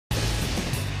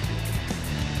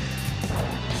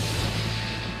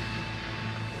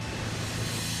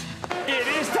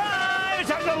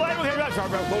go live. We're going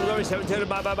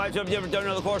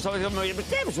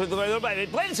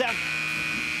to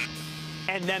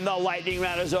and then the lightning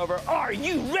round is over. Are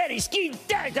you ready? Ski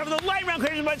time for the lightning round.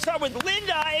 Let's start with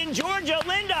Linda in Georgia.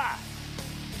 Linda.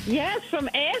 Yes, from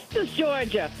Athens,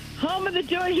 Georgia, home of the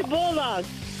Georgia Bulldogs.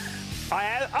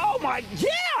 Oh my,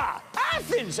 yeah,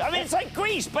 Athens. I mean, it's like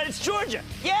Greece, but it's Georgia.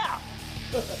 Yeah.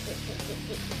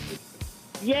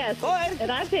 Yes,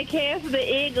 and I think half of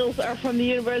the Eagles are from the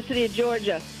University of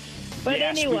Georgia. But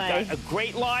yes, anyway. We've got a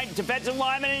great line, defensive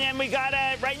lineman, and then we got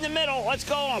right in the middle. What's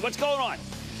going on? What's going on?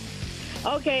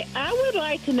 Okay, I would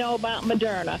like to know about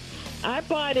Moderna. I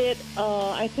bought it,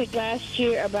 I think, last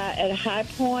year about at a high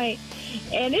point,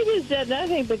 and it has done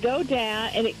nothing but go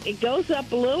down, and it goes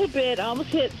up a little bit, almost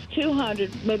hits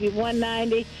 200, maybe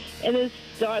 190, and it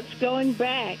starts going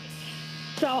back.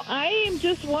 So I am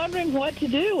just wondering what to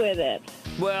do with it.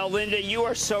 Well, Linda, you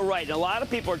are so right. And a lot of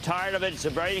people are tired of it. It's a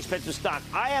very expensive stock.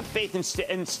 I have faith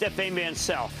in Stefan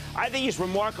Mansell. I think he's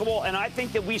remarkable, and I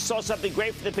think that we saw something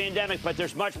great for the pandemic, but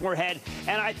there's much more ahead,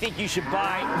 and I think you should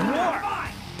buy more.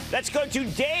 Let's go to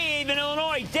Dave in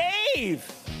Illinois. Dave!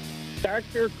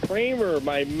 Dr. Cramer,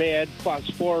 my mad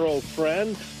phosphoral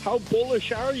friend, how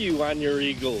bullish are you on your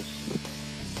Eagles?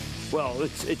 Well,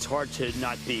 it's hard to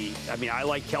not be. I mean, I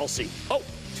like Kelsey. Oh,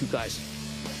 two guys.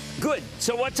 Good.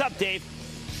 So what's up, Dave?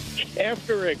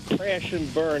 After a crash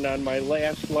and burn on my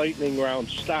last lightning round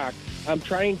stock, I'm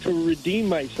trying to redeem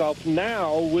myself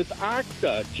now with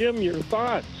Okta. Jim, your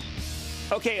thoughts?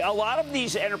 Okay, a lot of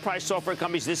these enterprise software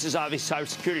companies, this is obviously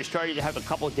cybersecurity, starting to have a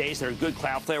couple of days that are good.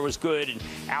 Cloudflare was good, and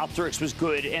Alteryx was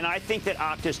good, and I think that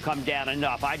Okta's come down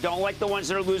enough. I don't like the ones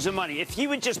that are losing money. If he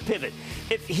would just pivot,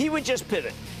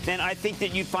 then I think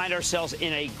that you'd find ourselves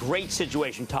in a great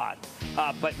situation, Todd.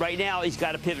 But right now, he's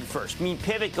got to pivot first. I mean,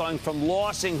 pivot going from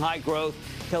lossing high growth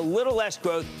to a little less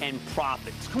growth and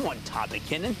profits. Come on, Todd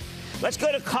McKinnon. Let's go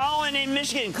to Colin in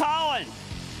Michigan. Colin.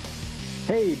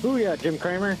 Hey, booyah, Jim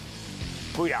Cramer.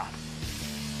 Booyah.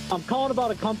 I'm calling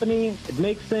about a company. It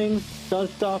makes things, does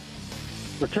stuff,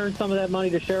 returns some of that money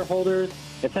to shareholders.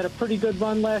 It's had a pretty good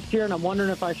run last year, and I'm wondering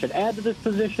if I should add to this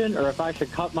position or if I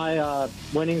should cut my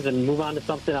winnings and move on to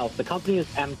something else. The company is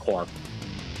EMCOR.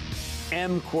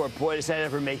 EMCOR, boy, does that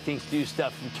ever make things do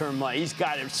stuff and turn money. He's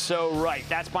got it so right.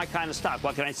 That's my kind of stock.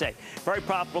 What can I say? Very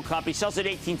profitable company. Sells at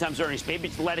 18 times earnings. Maybe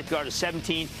to let it go to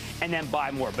 17 and then buy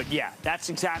more. But, yeah, that's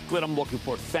exactly what I'm looking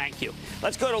for. Thank you.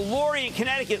 Let's go to Lori in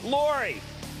Connecticut. Lori.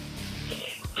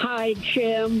 Hi,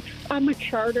 Jim. I'm a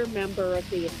charter member of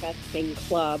the Investing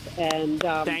Club, and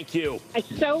thank you. I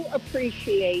so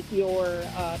appreciate your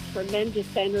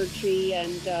tremendous energy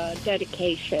and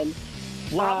dedication.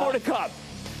 A lot more to come.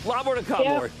 A lot more to come,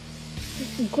 yeah, Lord.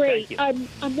 Great. I'm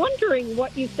wondering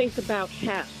what you think about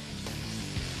Hess.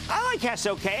 I like Hess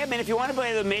okay. I mean, if you want to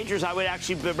play the majors, I would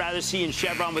actually rather see in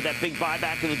Chevron with that big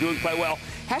buyback, and they're doing quite well.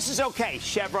 Hess is okay.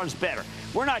 Chevron's better.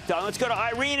 We're not done. Let's go to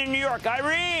Irene in New York.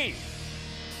 Irene!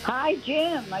 Hi,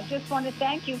 Jim. I just want to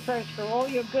thank you first for all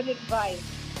your good advice.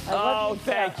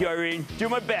 Thank you, Irene.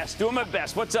 Doing my best. Doing my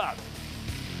best. What's up?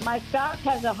 My stock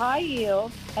has a high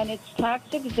yield, and it's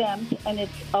tax exempt, and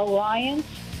it's Alliance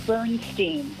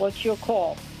Bernstein. What's your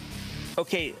call?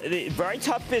 Okay, very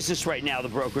tough business right now, the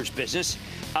brokerage business.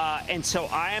 And so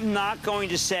I am not going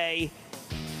to say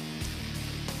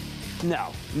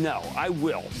no, I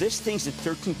will. This thing's at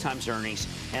 13 times earnings,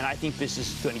 and I think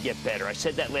business is going to get better. I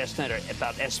said that last night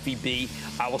about SVB.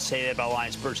 I will say that about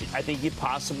Alliance Bernstein. I think you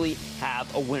possibly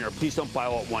have a winner. Please don't buy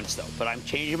all at once, though. But I'm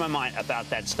changing my mind about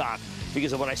that stock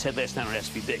because of what I said last night on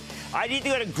SVB. I need to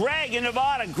go to Greg in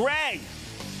Nevada. Greg.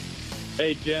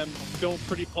 Hey, Jim. Feeling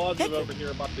pretty positive over here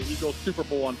about the Eagles Super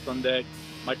Bowl on Sunday.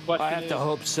 My question I have to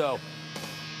hope so.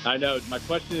 I know. My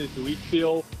question is, do we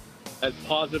feel as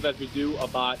positive as we do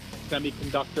about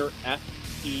semiconductor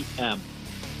SEM?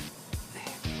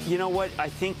 You know what? I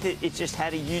think that it just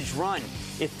had a huge run.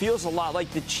 It feels a lot like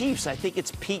the Chiefs. I think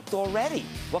it's peaked already.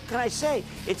 What can I say?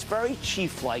 It's very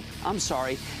Chief-like. I'm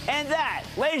sorry. And that,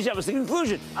 ladies and gentlemen, is the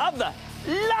conclusion of the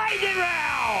Lightning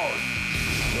Round.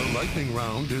 The Lightning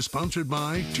Round is sponsored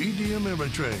by TD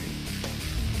Ameritrade.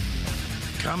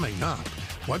 Coming up,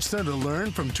 what's there to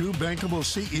learn from two bankable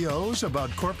CEOs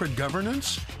about corporate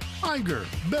governance? Iger,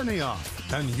 Benioff,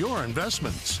 and your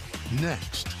investments.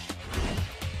 Next.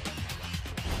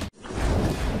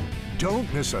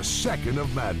 Don't miss a second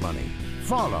of Mad Money.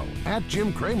 Follow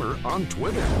 @Jim Cramer on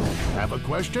Twitter. Have a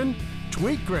question?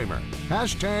 Tweet Cramer.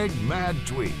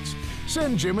 #MadTweets.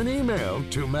 Send Jim an email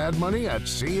to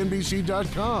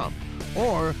madmoney@cnbc.com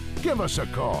or give us a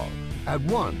call at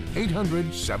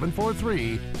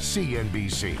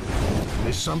 1-800-743-CNBC.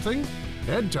 Miss something?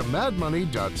 Head to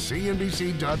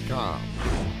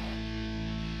madmoney.cnbc.com.